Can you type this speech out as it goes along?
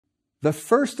The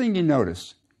first thing you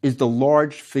notice is the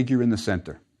large figure in the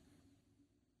center.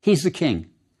 He's the king,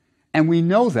 and we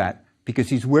know that because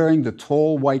he's wearing the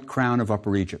tall white crown of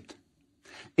Upper Egypt.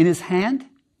 In his hand,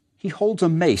 he holds a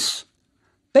mace,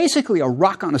 basically a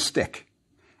rock on a stick,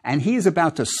 and he is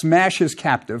about to smash his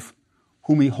captive,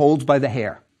 whom he holds by the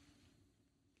hair.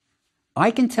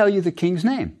 I can tell you the king's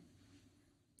name.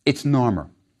 It's Narmer,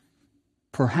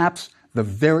 perhaps the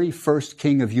very first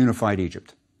king of unified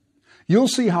Egypt. You'll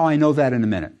see how I know that in a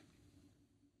minute.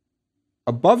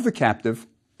 Above the captive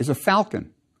is a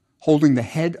falcon, holding the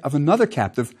head of another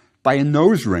captive by a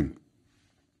nose ring.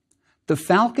 The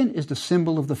falcon is the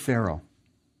symbol of the pharaoh.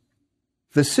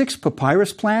 The 6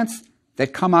 papyrus plants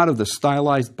that come out of the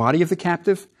stylized body of the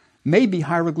captive may be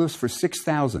hieroglyphs for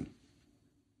 6,000.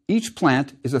 Each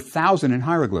plant is 1,000 in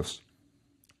hieroglyphs.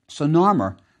 So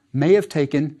Narmer may have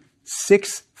taken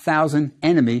 6,000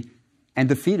 enemy and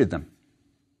defeated them.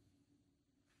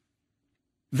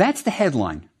 That's the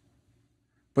headline,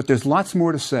 but there's lots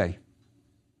more to say.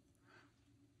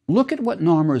 Look at what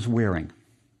Narmer is wearing.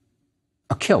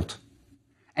 A kilt.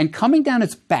 And coming down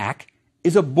its back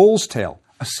is a bull's tail,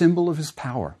 a symbol of his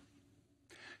power.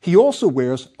 He also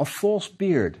wears a false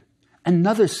beard,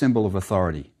 another symbol of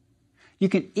authority. You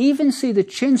can even see the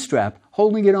chin strap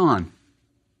holding it on.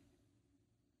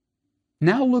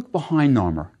 Now look behind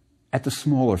Narmer at the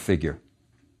smaller figure.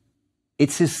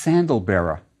 It's his sandal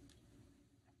bearer.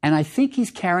 And I think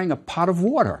he's carrying a pot of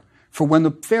water for when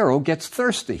the pharaoh gets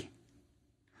thirsty.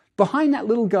 Behind that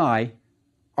little guy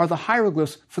are the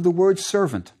hieroglyphs for the word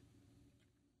servant.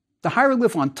 The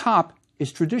hieroglyph on top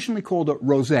is traditionally called a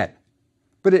rosette,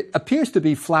 but it appears to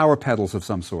be flower petals of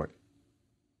some sort.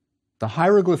 The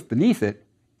hieroglyph beneath it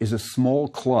is a small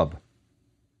club.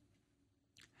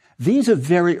 These are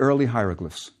very early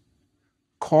hieroglyphs,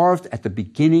 carved at the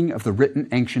beginning of the written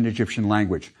ancient Egyptian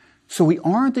language, so we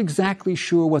aren't exactly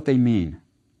sure what they mean,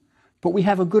 but we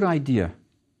have a good idea.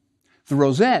 The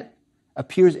rosette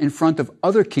appears in front of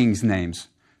other kings' names,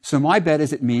 so my bet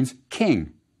is it means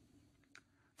king.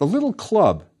 The little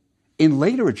club in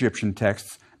later Egyptian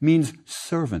texts means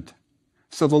servant,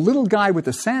 so the little guy with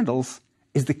the sandals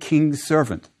is the king's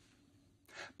servant.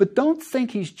 But don't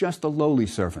think he's just a lowly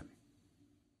servant.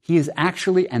 He is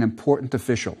actually an important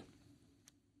official.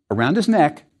 Around his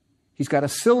neck, he's got a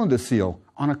cylinder seal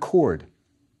on a cord.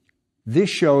 This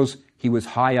shows he was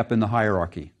high up in the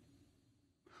hierarchy.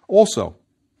 Also,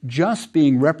 just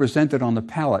being represented on the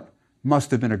palette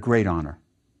must have been a great honor.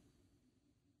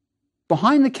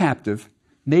 Behind the captive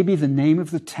may be the name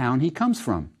of the town he comes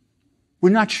from. We're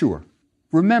not sure.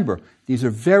 Remember, these are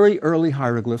very early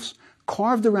hieroglyphs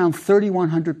carved around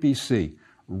 3100 BC,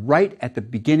 right at the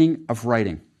beginning of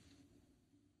writing.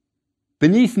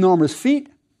 Beneath Narmer's feet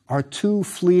are 2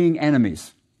 fleeing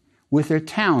enemies, with their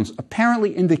towns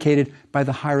apparently indicated by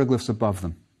the hieroglyphs above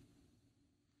them.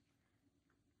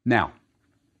 Now,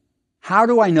 how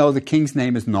do I know the king's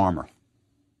name is Narmer?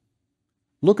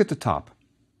 Look at the top.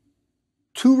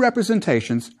 2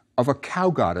 representations of a cow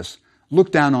goddess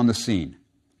look down on the scene,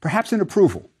 perhaps in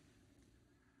approval.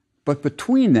 But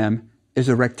between them is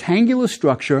a rectangular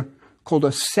structure called a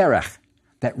serech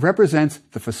that represents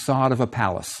the facade of a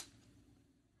palace.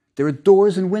 There are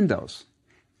doors and windows.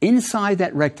 Inside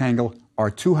that rectangle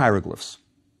are 2 hieroglyphs.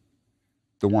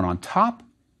 The one on top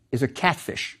is a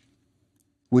catfish,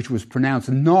 which was pronounced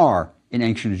nar in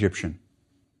ancient Egyptian.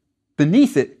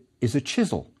 Beneath it is a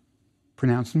chisel,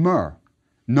 pronounced mer,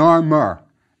 Narmer.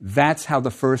 That's how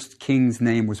the first king's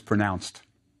name was pronounced.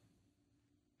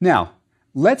 Now,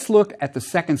 let's look at the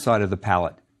second side of the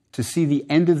palette to see the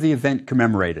end of the event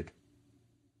commemorated.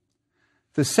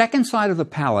 The second side of the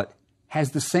palette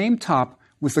has the same top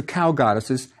with the cow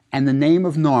goddesses and the name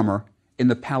of Narmer in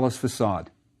the palace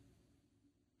facade.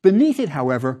 Beneath it,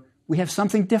 however, we have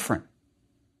something different.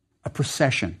 A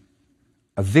procession,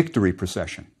 a victory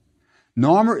procession.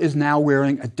 Narmer is now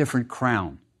wearing a different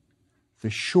crown, the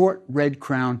short red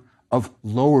crown of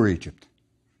Lower Egypt.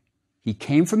 He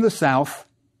came from the south,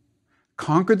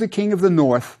 conquered the king of the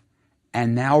north,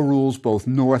 and now rules both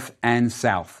north and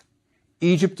south.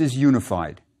 Egypt is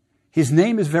unified. His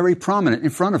name is very prominent in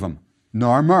front of him,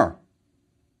 Narmer.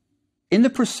 In the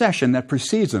procession that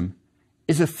precedes him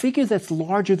is a figure that's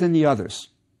larger than the others.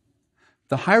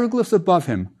 The hieroglyphs above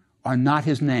him are not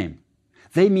his name.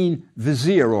 They mean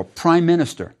vizier or prime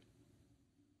minister.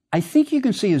 I think you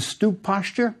can see his stoop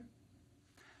posture.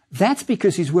 That's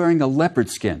because he's wearing a leopard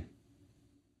skin.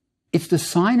 It's the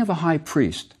sign of a high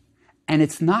priest, and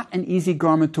it's not an easy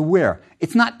garment to wear.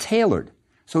 It's not tailored,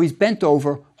 so he's bent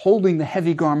over, holding the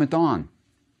heavy garment on.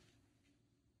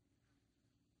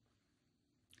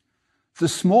 The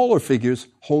smaller figures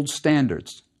hold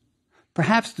standards.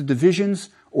 Perhaps the divisions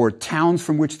or towns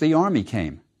from which the army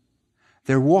came.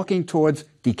 They're walking towards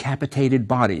decapitated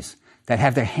bodies that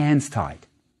have their hands tied.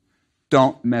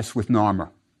 Don't mess with Narmer.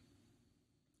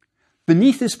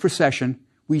 Beneath this procession,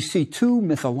 we see two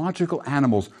mythological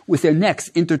animals with their necks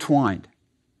intertwined.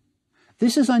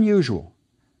 This is unusual.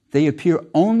 They appear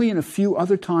only in a few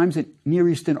other times in Near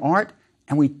Eastern art,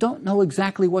 and we don't know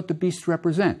exactly what the beasts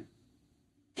represent.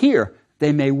 Here,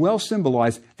 they may well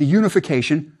symbolize the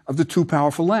unification of the two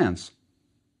powerful lands.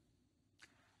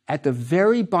 At the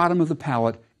very bottom of the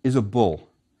palette is a bull,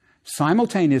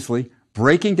 simultaneously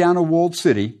breaking down a walled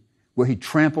city where he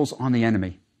tramples on the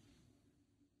enemy.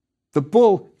 The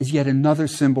bull is yet another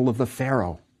symbol of the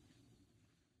Pharaoh.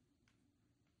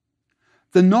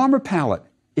 The Narmer Palette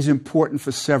is important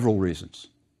for several reasons.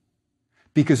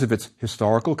 Because of its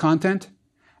historical content,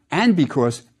 and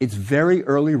because it's very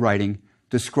early writing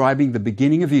describing the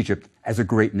beginning of Egypt as a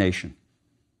great nation.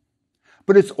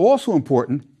 But it's also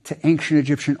important to ancient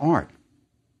Egyptian art.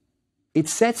 It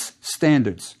sets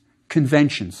standards,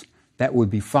 conventions that would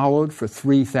be followed for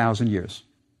 3,000 years.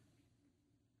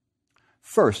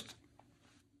 First,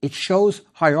 it shows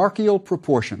hierarchical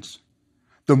proportions.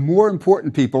 The more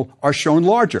important people are shown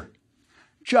larger.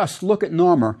 Just look at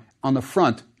Narmer on the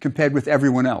front compared with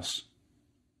everyone else.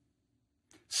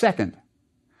 Second,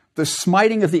 the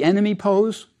smiting of the enemy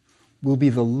pose will be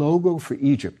the logo for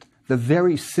Egypt, the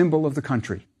very symbol of the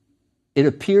country. It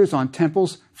appears on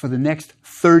temples for the next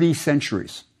 30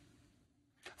 centuries.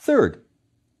 Third,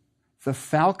 the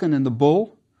falcon and the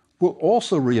bull will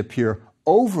also reappear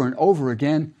over and over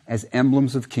again as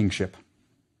emblems of kingship.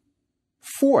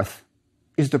 Fourth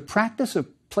is the practice of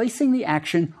placing the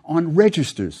action on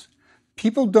registers.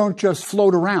 People don't just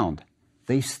float around,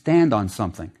 they stand on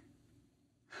something.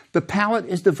 The palette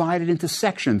is divided into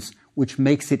sections, which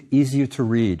makes it easier to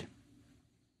read.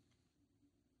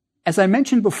 As I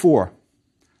mentioned before,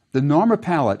 the Narmer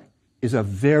Palette is a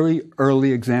very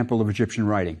early example of Egyptian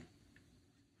writing.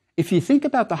 If you think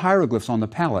about the hieroglyphs on the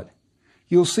palette,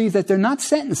 you'll see that they're not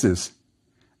sentences.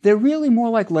 They're really more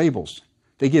like labels.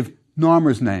 They give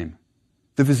Narmer's name,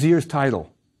 the vizier's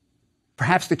title,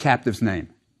 perhaps the captive's name.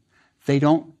 They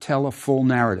don't tell a full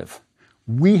narrative.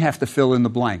 We have to fill in the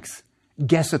blanks,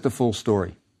 guess at the full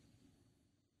story.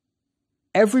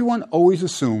 Everyone always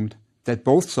assumed that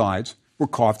both sides were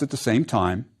carved at the same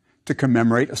time to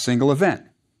commemorate a single event.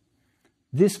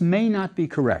 This may not be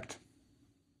correct.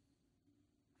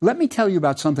 Let me tell you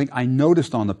about something I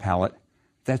noticed on the palette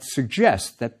that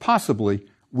suggests that possibly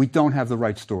we don't have the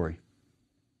right story.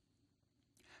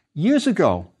 Years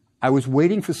ago, I was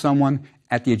waiting for someone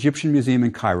at the Egyptian Museum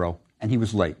in Cairo, and he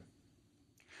was late.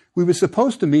 We were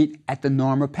supposed to meet at the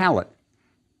Narmer Palette,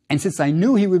 and since I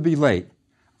knew he would be late,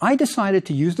 I decided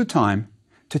to use the time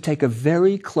to take a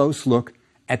very close look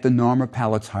at the Narmer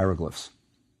Palette's hieroglyphs.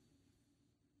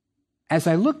 As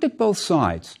I looked at both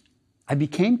sides, I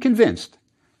became convinced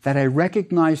that I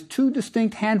recognized two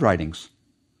distinct handwritings,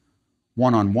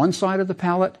 one on one side of the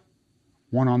palette,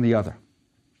 one on the other.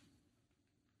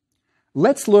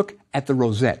 Let's look at the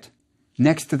rosette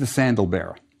next to the sandal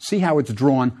bearer. See how it's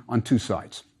drawn on two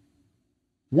sides.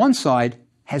 One side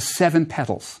has 7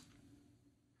 petals,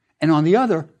 and on the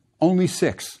other, only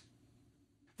 6.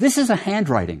 This is a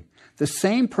handwriting. The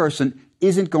same person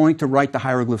isn't going to write the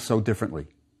hieroglyph so differently.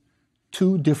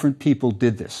 2 different people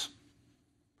did this.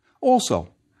 Also,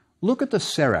 look at the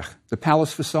serech, the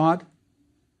palace facade.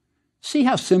 See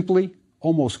how simply,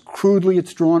 almost crudely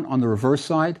it's drawn on the reverse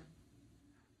side?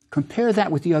 Compare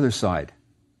that with the other side.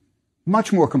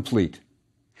 Much more complete.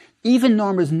 Even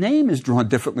Narmer's name is drawn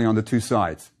differently on the 2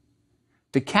 sides.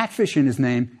 The catfish in his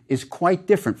name is quite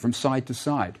different from side to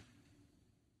side.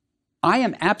 I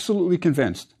am absolutely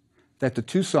convinced that the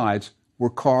 2 sides were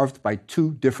carved by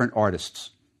 2 different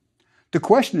artists. The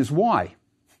question is why?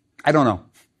 I don't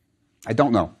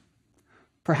know.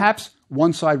 Perhaps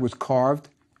one side was carved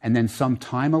and then some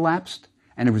time elapsed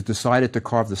and it was decided to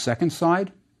carve the second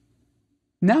side.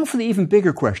 Now for the even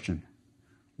bigger question.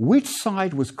 Which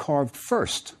side was carved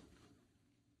first?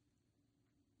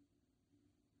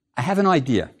 I have an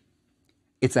idea.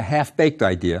 It's a half-baked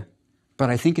idea, but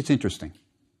I think it's interesting.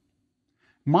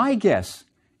 My guess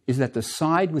is that the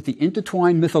side with the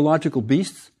intertwined mythological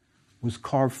beasts was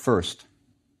carved first.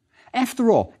 After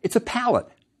all, it's a palette,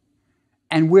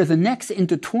 and where the necks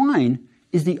intertwine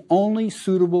is the only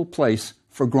suitable place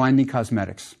for grinding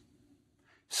cosmetics.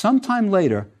 Sometime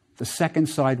later, the second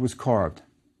side was carved.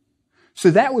 So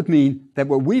that would mean that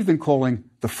what we've been calling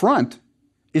the front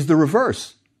is the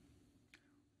reverse.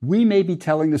 We may be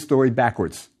telling the story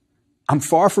backwards. I'm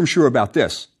far from sure about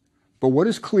this, but what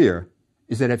is clear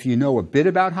is that if you know a bit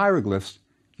about hieroglyphs,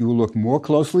 you will look more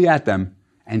closely at them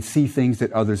and see things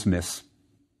that others miss.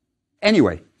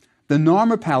 Anyway, the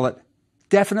Narmer Palette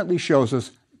definitely shows us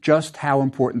just how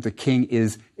important the king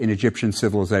is in Egyptian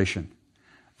civilization.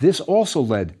 This also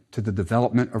led to the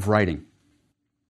development of writing.